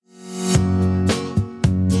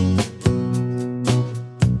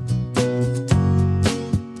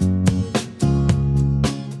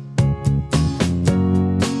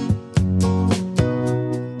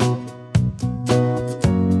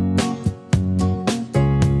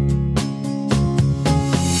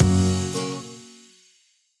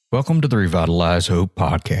Welcome to the Revitalize Hope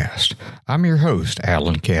podcast. I'm your host,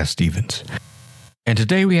 Alan Cass Stevens. And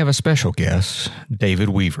today we have a special guest, David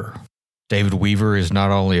Weaver. David Weaver is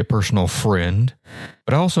not only a personal friend,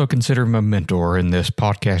 but I also consider him a mentor in this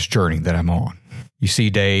podcast journey that I'm on. You see,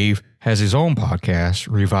 Dave has his own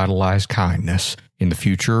podcast, Revitalize Kindness. In the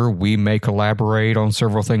future, we may collaborate on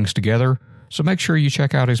several things together, so make sure you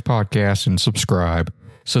check out his podcast and subscribe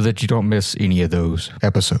so that you don't miss any of those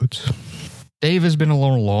episodes. Dave has been on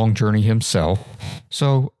a long journey himself,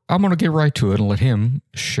 so I'm going to get right to it and let him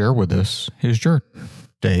share with us his journey.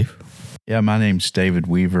 Dave? Yeah, my name's David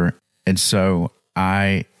Weaver, and so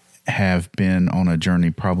I have been on a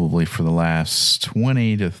journey probably for the last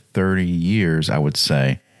 20 to 30 years, I would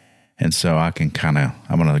say. And so I'm going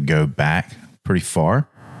to go back pretty far,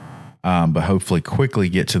 but hopefully quickly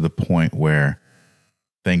get to the point where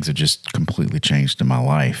things have just completely changed in my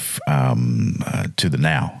life to the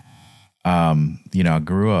now. I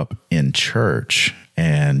grew up in church,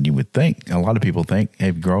 and you would think, a lot of people think, hey,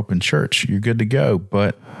 if you grow up in church, you're good to go.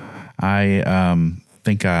 But I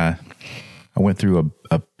think I went through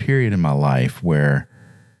a period in my life where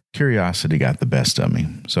curiosity got the best of me.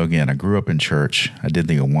 So again, I grew up in church. I did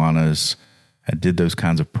the Awanas. I did those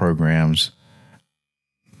kinds of programs,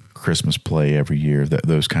 Christmas play every year,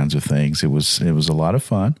 those kinds of things. It was a lot of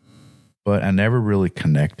fun, but I never really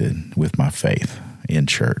connected with my faith in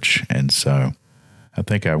church. And so I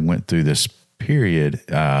think I went through this period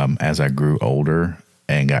as I grew older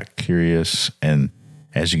and got curious. And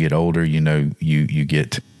as you get older, you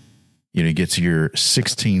get to your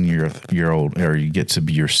 16-year-old, or you get to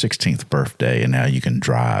be your 16th birthday, and now you can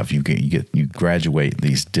drive. You graduate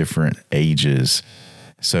these different ages.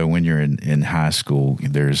 So when you're in high school,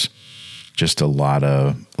 there's just a lot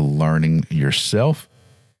of learning yourself.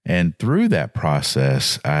 And through that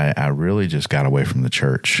process, I really just got away from the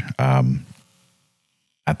church.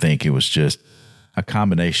 I think it was just a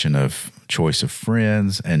combination of choice of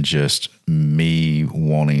friends and just me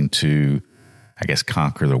wanting to, I guess,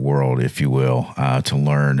 conquer the world, if you will, to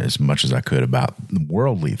learn as much as I could about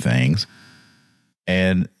worldly things.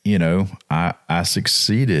 And, I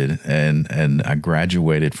succeeded and I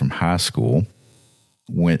graduated from high school,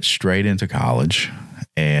 went straight into college.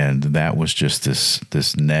 And that was just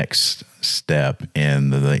this next step in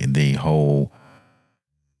the whole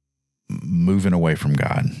moving away from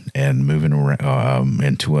God and moving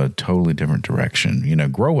into a totally different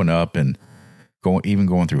direction. Growing up and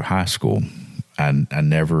going through high school, I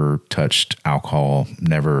never touched alcohol,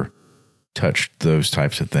 never touched those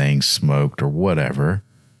types of things, smoked or whatever.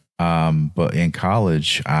 But in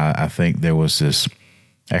college, I think there was this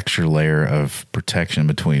extra layer of protection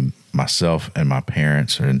between myself and my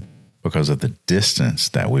parents, and because of the distance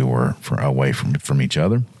that we were away from each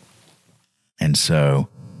other. And so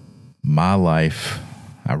my life,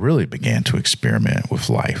 I really began to experiment with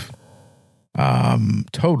life.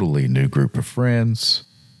 Totally new group of friends,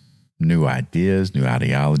 new ideas, new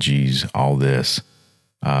ideologies, all this,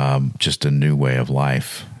 just a new way of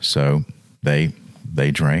life. So they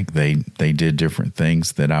drank, they did different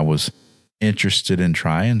things that I was interested in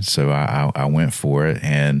trying. So I went for it,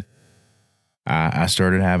 and I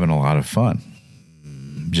started having a lot of fun,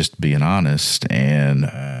 just being honest. And,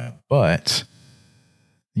 but,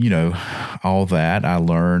 all that I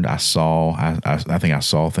learned, I saw, I think I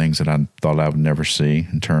saw things that I thought I would never see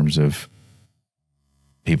in terms of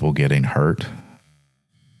people getting hurt.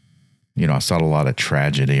 I saw a lot of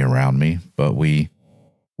tragedy around me, but we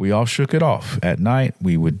all shook it off. At night,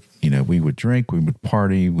 we would drink, we would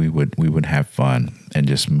party, we would have fun and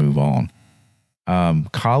just move on.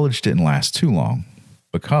 College didn't last too long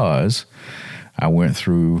because I went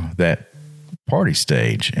through that party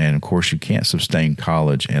stage. And of course, you can't sustain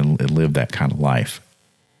college and live that kind of life.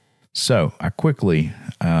 So I quickly,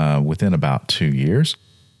 within about 2 years,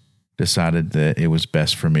 decided that it was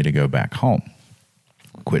best for me to go back home,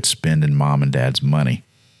 quit spending mom and dad's money.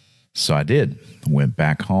 So I did, went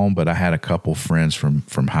back home, but I had a couple friends from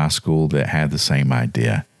high school that had the same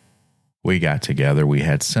idea. We got together, we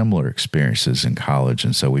had similar experiences in college,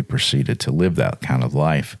 and so we proceeded to live that kind of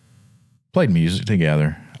life. Played music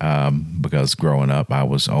together, because growing up, I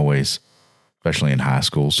was always, especially in high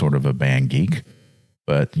school, sort of a band geek.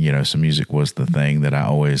 But, so music was the thing that I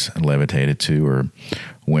always levitated to or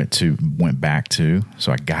went back to.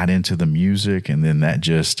 So I got into the music, and then that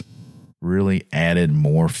just really added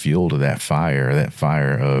more fuel to that fire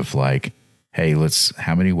of like, hey,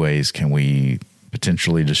 how many ways can we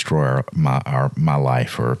potentially destroy my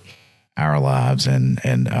life or our lives and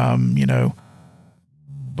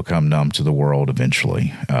become numb to the world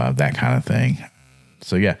eventually, that kind of thing.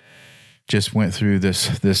 So yeah, just went through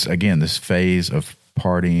this phase of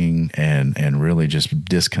partying and really just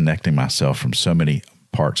disconnecting myself from so many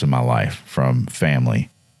parts of my life, from family,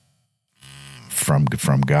 from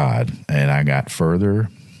God. And I got further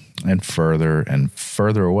and further and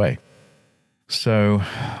further away. So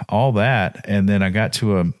all that, and then I got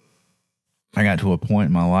to a point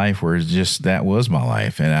in my life where it's just, that was my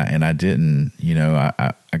life. And I didn't,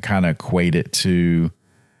 I kind of equate it to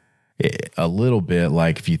a little bit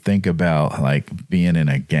like, if you think about like being in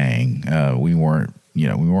a gang, we weren't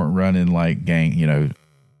running like gang,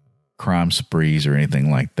 crime sprees or anything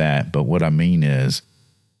like that. But what I mean is,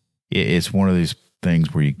 it's one of these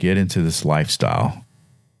things where you get into this lifestyle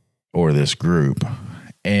or this group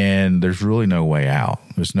and there's really no way out.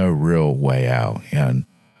 There's no real way out. And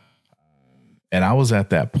I was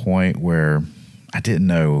at that point where I didn't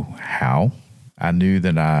know how. I knew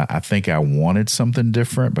that I think I wanted something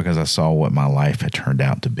different because I saw what my life had turned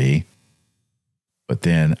out to be. But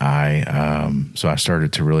then so I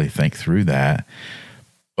started to really think through that,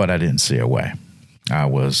 but I didn't see a way. I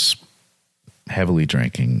was heavily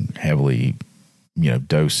drinking, heavily,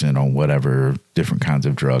 dosing on whatever different kinds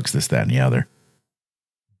of drugs, this, that, and the other.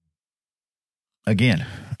 Again,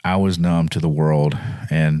 I was numb to the world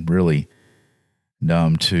and really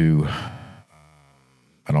numb to,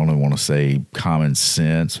 I don't even want to say common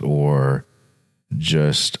sense, or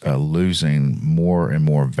just losing more and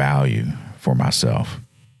more value for myself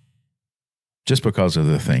just because of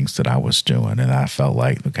the things that I was doing. And I felt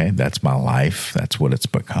like, okay, that's my life. That's what it's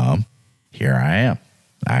become. Here I am.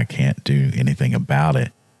 I can't do anything about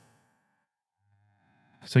it.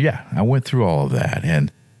 So yeah, I went through all of that.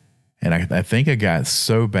 And I think I got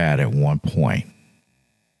so bad at one point,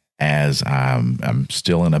 as I'm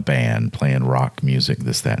still in a band playing rock music,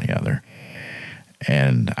 this, that, and the other.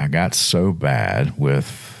 And I got so bad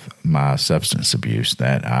with my substance abuse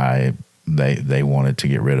that they wanted to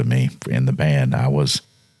get rid of me in the band. I was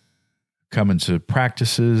coming to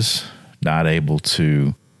practices, not able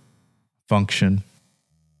to function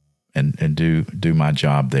and do my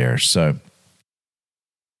job there. So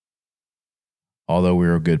although we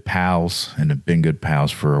were good pals and have been good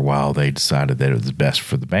pals for a while, they decided that it was best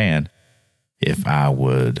for the band if I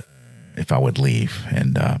would leave.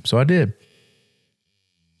 And so I did.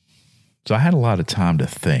 So I had a lot of time to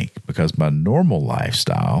think, because my normal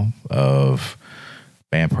lifestyle of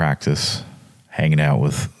band practice, hanging out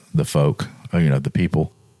with the folk, the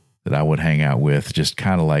people that I would hang out with, just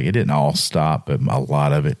kind of like, it didn't all stop, but a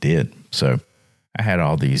lot of it did. So I had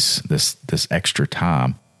all this extra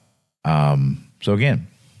time. So again,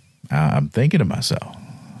 I'm thinking to myself,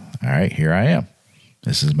 all right, here I am.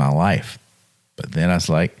 This is my life. But then I was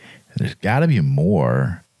like, there's got to be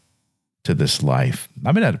more to this life.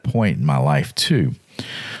 I've been at a point in my life too,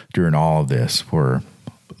 during all of this, where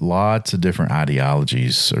lots of different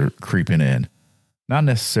ideologies are creeping in. Not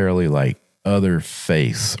necessarily like other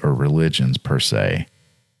faiths or religions per se,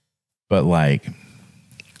 but like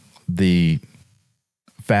the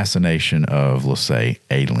fascination of, let's say,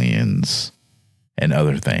 aliens and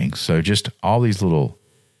other things. So just all these little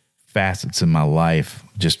facets in my life,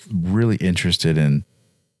 just really interested in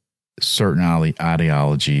certain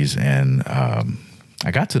ideologies. And I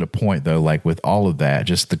got to the point, though, like with all of that,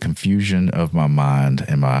 just the confusion of my mind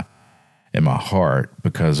and my heart,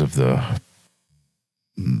 because of the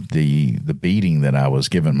beating that I was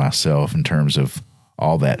giving myself in terms of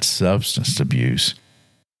all that substance abuse,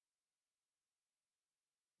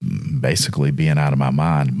 basically being out of my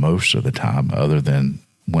mind most of the time, other than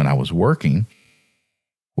when I was working.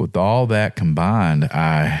 With all that combined,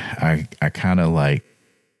 I kind of like,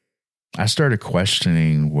 I started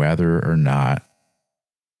questioning whether or not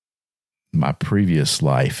my previous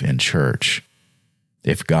life in church,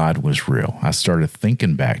 if God was real. I started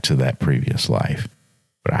thinking back to that previous life,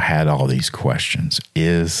 but I had all these questions.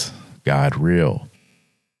 Is God real?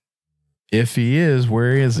 If he is,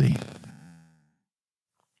 where is he?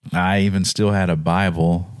 I even still had a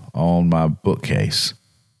Bible on my bookcase.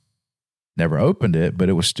 Never opened it, but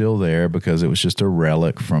it was still there because it was just a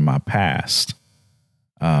relic from my past.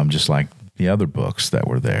 Just like the other books that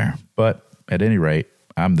were there. But at any rate,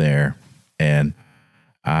 I'm there, and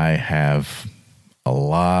I have a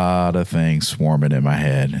lot of things swarming in my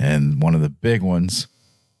head. And one of the big ones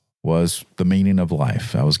was the meaning of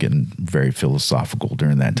life. I was getting very philosophical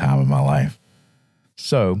during that time of my life.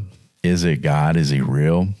 So, is it God? Is he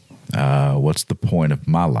real? What's the point of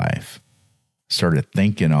my life? Started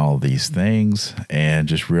thinking all these things and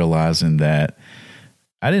just realizing that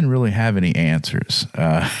I didn't really have any answers.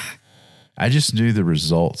 I just knew the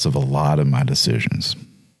results of a lot of my decisions.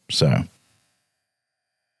 So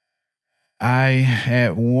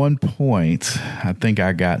at one point, I think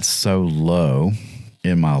I got so low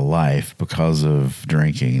in my life because of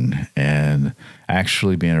drinking and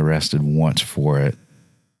actually being arrested once for it.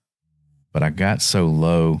 But I got so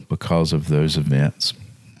low because of those events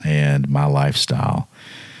and my lifestyle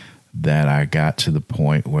that I got to the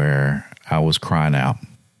point where I was crying out.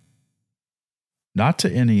 Not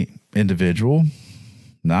to any individual,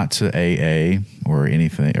 not to AA or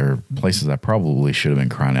anything, or places I probably should have been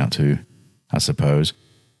crying out to, I suppose.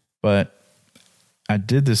 But I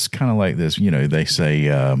did this kind of like this, they say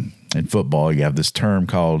in football, you have this term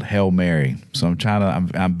called Hail Mary. So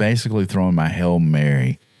I'm basically throwing my Hail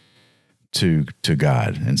Mary to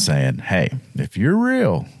God and saying, hey, if you're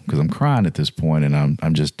real, because I'm crying at this point and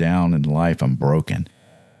I'm just down in life, I'm broken.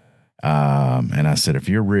 And I said, if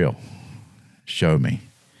you're real, show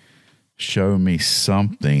me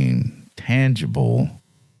something tangible,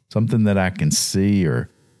 something that I can see, or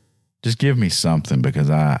just give me something, because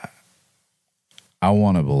I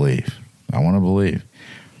want to believe.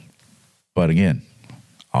 But again,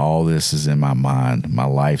 all this is in my mind. My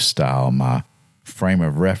lifestyle, my frame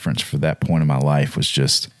of reference for that point in my life was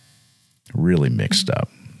just really mixed up.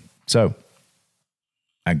 So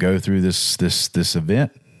I go through this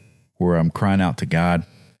event where I'm crying out to God.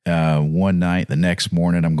 One night, the next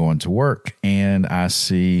morning, I'm going to work, and I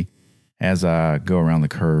see, as I go around the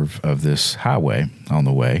curve of this highway on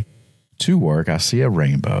the way to work, I see a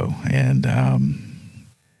rainbow, and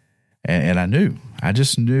I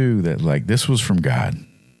just knew that like this was from God.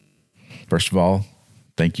 First of all,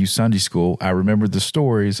 thank you, Sunday school. I remembered the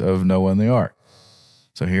stories of Noah and the ark.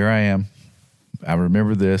 So here I am. I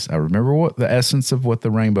remember this. I remember what the essence of what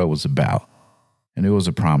the rainbow was about, and it was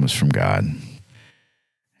a promise from God.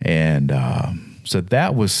 And so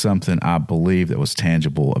that was something I believe that was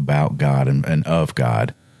tangible about God and of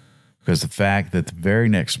God, because the fact that the very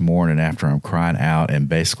next morning after I'm crying out and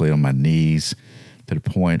basically on my knees to the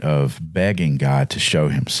point of begging God to show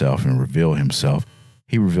himself and reveal himself,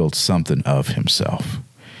 he revealed something of himself,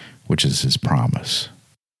 which is his promise.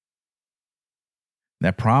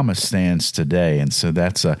 That promise stands today. And so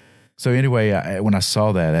so anyway, when I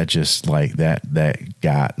saw that, I just like that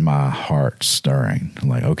got my heart stirring. I'm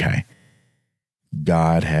like, okay,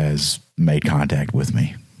 God has made contact with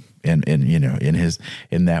me in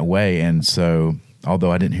that way. And so,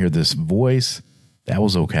 although I didn't hear this voice, that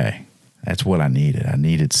was okay. That's what I needed. I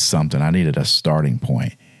needed something. I needed a starting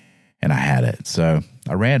point, and I had it. So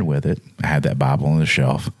I ran with it. I had that Bible on the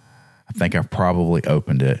shelf. I think I probably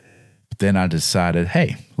opened it. Then I decided,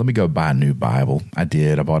 hey, let me go buy a new Bible. I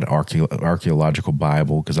did. I bought an archaeological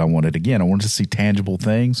Bible because I wanted to see tangible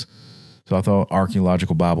things. So I thought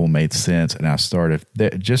archaeological Bible made sense. And I started,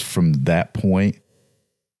 just from that point,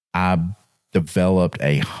 I developed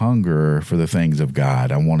a hunger for the things of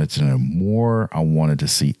God. I wanted to know more. I wanted to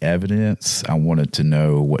see evidence. I wanted to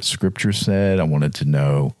know what Scripture said. I wanted to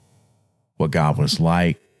know what God was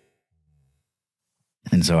like.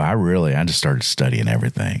 And so I just started studying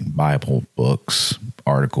everything: Bible, books,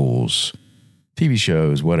 articles, TV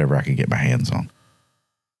shows, whatever I could get my hands on.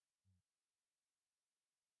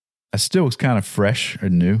 I still was kind of fresh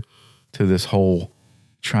and new to this whole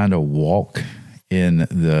trying to walk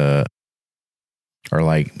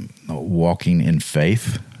walking in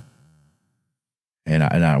faith. And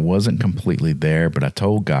I wasn't completely there, but I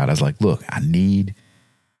told God, I was like, look, I need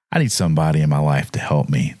somebody in my life to help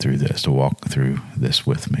me through this, to walk through this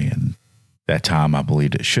with me. And that time I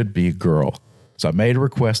believed it should be a girl. So I made a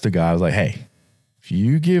request to God. I was like, hey, if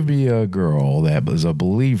you give me a girl that is a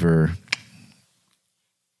believer,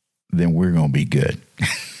 then we're going to be good.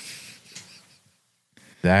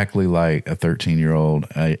 Exactly like a 13-year-old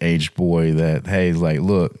aged boy that, hey, like,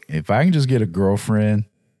 look, if I can just get a girlfriend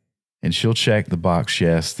and she'll check the box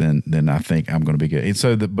yes, then I think I'm going to be good. And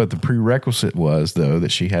so, but the prerequisite was, though,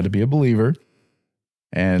 that she had to be a believer.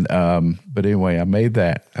 And but anyway, I made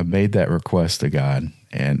that request to God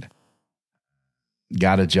and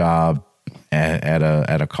got a job at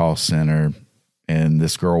a call center. And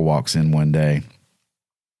this girl walks in one day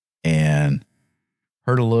and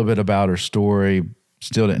heard a little bit about her story.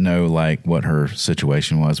 Still didn't know like what her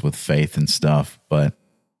situation was with faith and stuff, but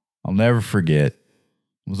I'll never forget.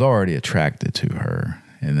 Was already attracted to her.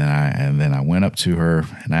 And then I went up to her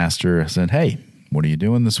and asked her, I said, hey, what are you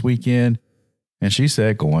doing this weekend? And she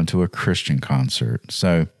said, going to a Christian concert.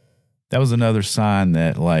 So that was another sign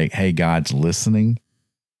that like, hey, God's listening.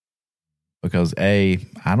 Because I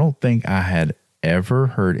don't think I had ever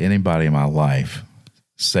heard anybody in my life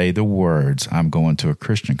say the words, I'm going to a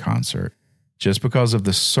Christian concert, just because of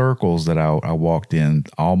the circles that I walked in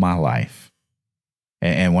all my life.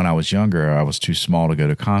 And when I was younger, I was too small to go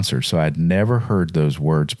to concerts, so I'd never heard those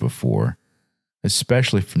words before.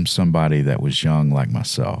 especially from somebody that was young like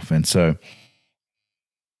myself. And so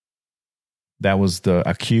that was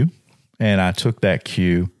a cue, and I took that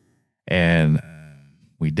cue, and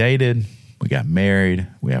we dated, we got married,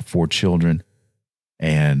 we have 4 children,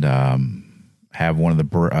 and have one of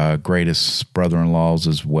the greatest brother-in-laws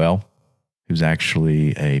as well, who's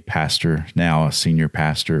actually a pastor, now a senior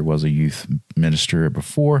pastor, was a youth minister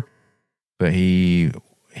before, but he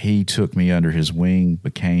took me under his wing,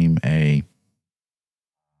 became a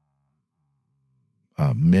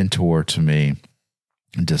mentor to me,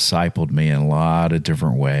 discipled me in a lot of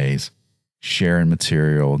different ways, sharing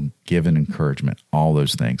material, giving encouragement, all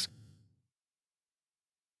those things.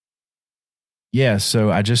 Yeah,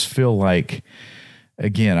 so I just feel like,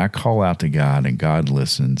 again, I call out to God and God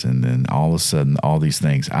listens, and then all of a sudden, all these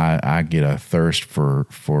things, I get a thirst for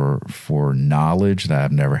knowledge that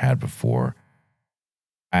I've never had before.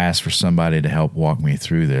 I ask for somebody to help walk me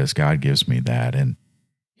through this. God gives me that. And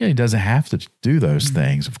yeah, he doesn't have to do those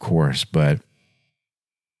things, of course, but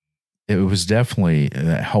it was definitely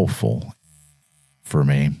helpful for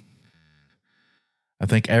me. I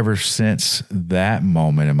think ever since that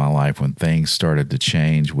moment in my life when things started to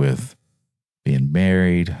change with being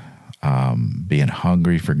married, being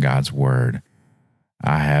hungry for God's word,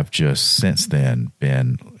 I have just since then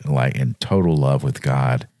been like in total love with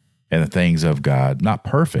God and the things of God. Not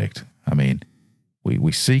perfect. I mean,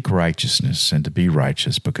 we seek righteousness and to be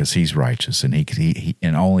righteous because he's righteous, and he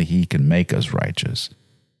and only he can make us righteous.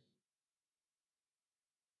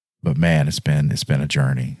 But man, it's been a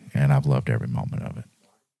journey, and I've loved every moment of it.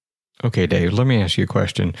 Okay, Dave, let me ask you a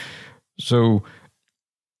question. So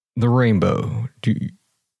the rainbow,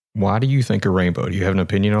 why do you think a rainbow? Do you have an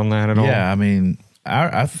opinion on that at all? Yeah, I mean,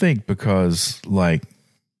 I think because like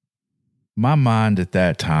my mind at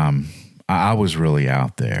that time, I was really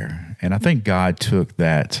out there. And I think God took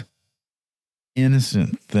that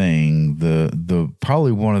innocent thing, the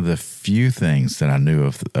probably one of the few things that I knew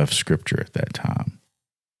of Scripture at that time,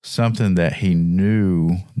 something that he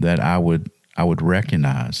knew that I would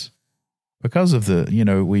recognize because of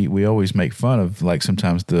we always make fun of like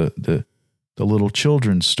sometimes the little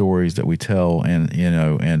children's stories that we tell,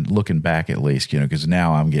 and looking back at least, because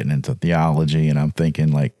now I'm getting into theology and I'm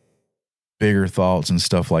thinking like bigger thoughts and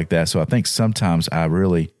stuff like that. So I think sometimes I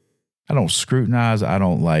don't scrutinize. I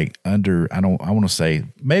want to say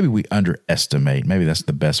maybe we underestimate. Maybe that's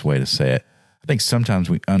the best way to say it. I think sometimes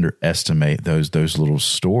we underestimate those little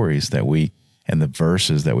stories and the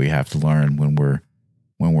verses that we have to learn when we're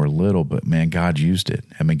little. But man, God used it.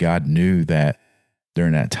 I mean, God knew that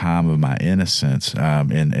during that time of my innocence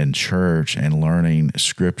in church and learning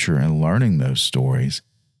Scripture and learning those stories,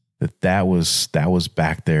 that was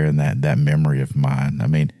back there in that memory of mine. I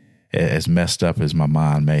mean, as messed up as my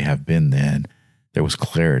mind may have been then, there was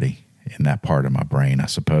clarity in that part of my brain, I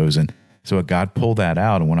suppose. And so God pulled that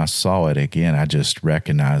out, and when I saw it again, I just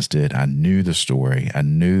recognized it. I knew the story. I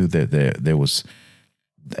knew that there was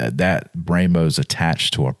that rainbow's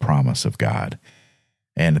attached to a promise of God.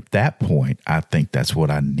 And at that point, I think that's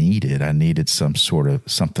what I needed. I needed some sort of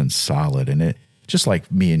something solid. And it, just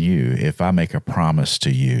like me and you, if I make a promise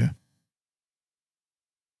to you,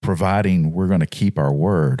 providing we're going to keep our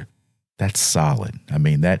word, that's solid. I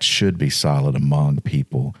mean, that should be solid among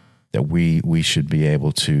people, that we should be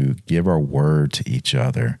able to give our word to each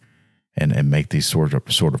other and make these sort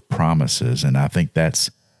of promises. And I think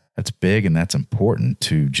that's big, and that's important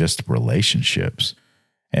to just relationships.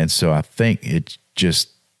 And so I think it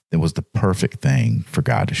was the perfect thing for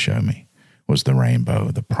God to show me, was the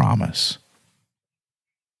rainbow, the promise.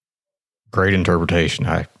 Great interpretation.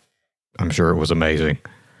 I'm sure it was amazing.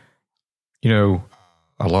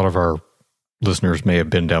 A lot of our listeners may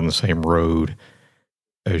have been down the same road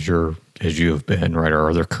as you have been, right?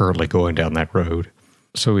 Or they're currently going down that road.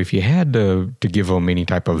 So if you had to give them any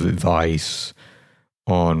type of advice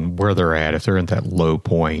on where they're at, if they're at that low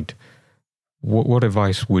point, what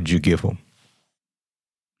advice would you give them?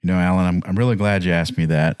 Alan, I'm really glad you asked me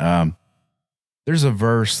that. There's a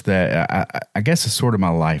verse that I guess is sort of my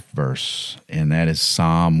life verse, and that is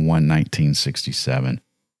Psalm 119:67.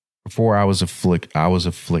 Before I was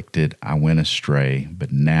afflicted, I went astray,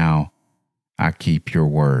 but now I keep your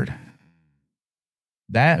word.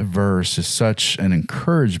 That verse is such an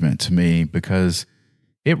encouragement to me because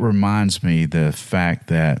it reminds me the fact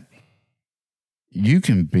that you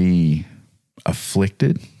can be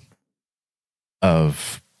afflicted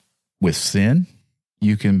with sin.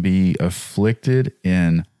 You can be afflicted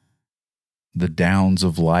in the downs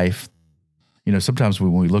of life. Sometimes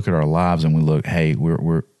when we look at our lives and we look, hey,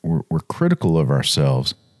 we're critical of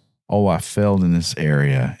ourselves. Oh, I failed in this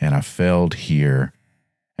area and I failed here.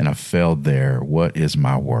 and I failed there. What is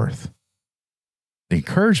my worth? The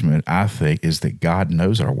encouragement, I think, is that God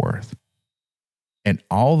knows our worth. And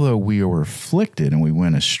although we are afflicted and we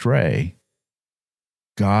went astray,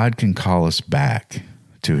 God can call us back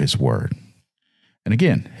to his word. And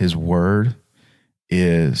again, his word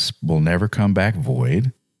will never come back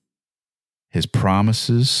void. His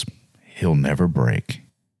promises, he'll never break.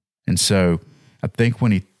 And so I think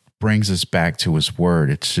when he brings us back to his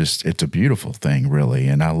word, it's a beautiful thing, really.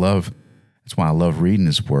 And that's why I love reading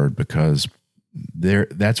his word, because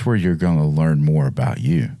that's where you're going to learn more about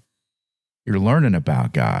you. You're learning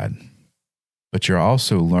about God, but you're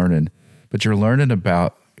also learning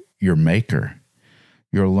about your maker.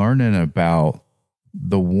 You're learning about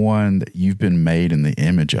the one that you've been made in the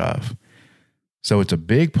image of. So it's a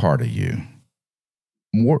big part of you,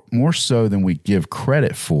 more so than we give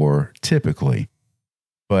credit for typically.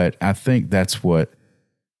 But I think that's what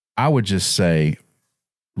I would just say.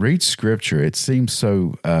 Read scripture. It seems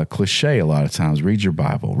so cliche a lot of times. Read your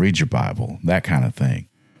Bible, that kind of thing.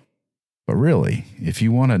 But really, if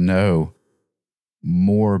you want to know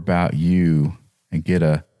more about you and get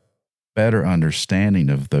a better understanding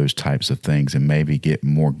of those types of things and maybe get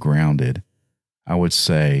more grounded, I would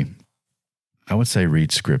say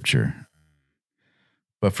read scripture.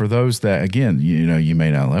 But for those that, again, you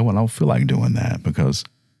may not like, well, I don't feel like doing that because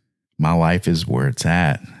my life is where it's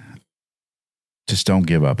at. Just don't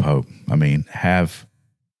give up hope. I mean,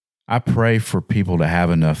 I pray for people to have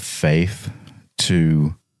enough faith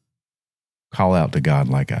to call out to God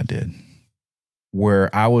like I did.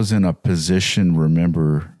 Where I was in a position,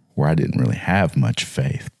 remember, where I didn't really have much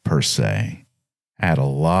faith per se. I had a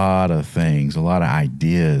lot of things, a lot of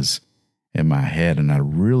ideas in my head, and I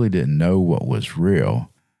really didn't know what was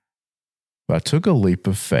real. But I took a leap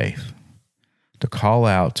of faith to call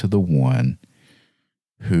out to the one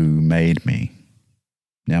who made me.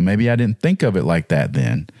 Now, maybe I didn't think of it like that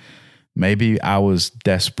then. Maybe I was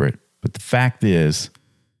desperate. But the fact is,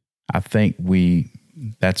 I think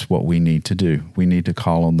that's what we need to do. We need to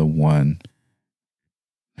call on the one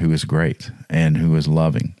who is great and who is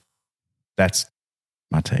loving. That's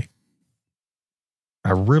my take.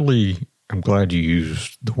 I'm glad you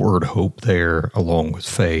used the word hope there along with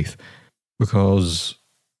faith, because,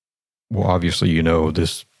 well, obviously,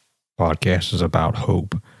 this podcast is about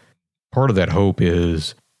hope. Part of that hope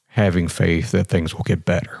is having faith that things will get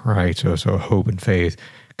better, right? So hope and faith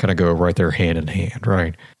kind of go right there hand in hand,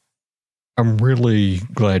 right? I'm really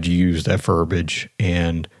glad you used that verbiage,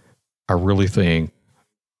 and I really think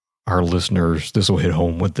our listeners, this will hit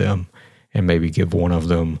home with them and maybe give one of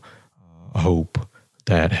them hope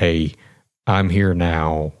that, hey, I'm here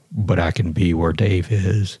now, but I can be where Dave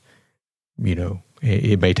is.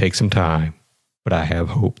 It may take some time, but I have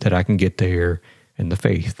hope that I can get there and the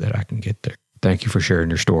faith that I can get there. Thank you for sharing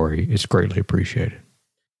your story. It's greatly appreciated.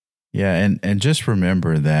 Yeah, and just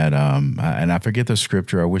remember that, and I forget the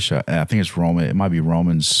scripture. I think it's Romans. It might be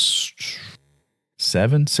Romans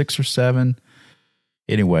 6 or 7.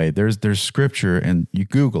 Anyway, there's scripture, and you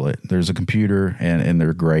Google it. There's a computer, and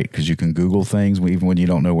they're great because you can Google things even when you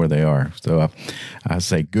don't know where they are. So I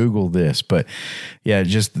say Google this. But yeah,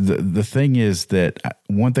 just the thing is that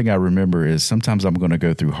one thing I remember is sometimes I'm going to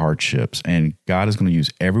go through hardships, and God is going to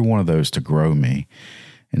use every one of those to grow me.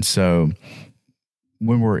 And so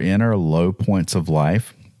when we're in our low points of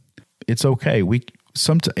life, it's okay.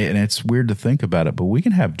 And it's weird to think about it, but we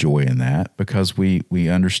can have joy in that because we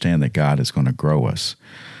understand that God is going to grow us.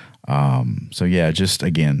 So yeah, just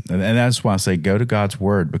again, and that's why I say go to God's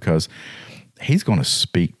word, because he's going to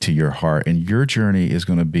speak to your heart, and your journey is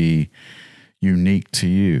going to be unique to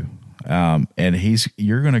you. And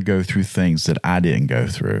you're going to go through things that I didn't go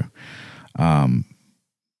through.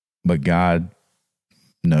 But God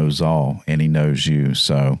knows all, and he knows you.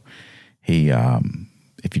 So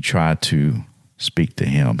if you try to speak to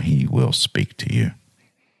him, he will speak to you.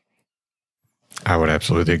 I would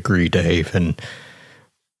absolutely agree, Dave. And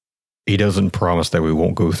he doesn't promise that we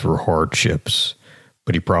won't go through hardships,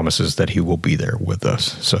 but he promises that he will be there with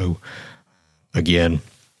us. So again,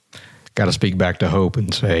 got to speak back to hope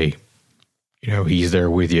and say, he's there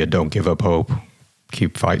with you. Don't give up hope.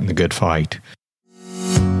 Keep fighting the good fight.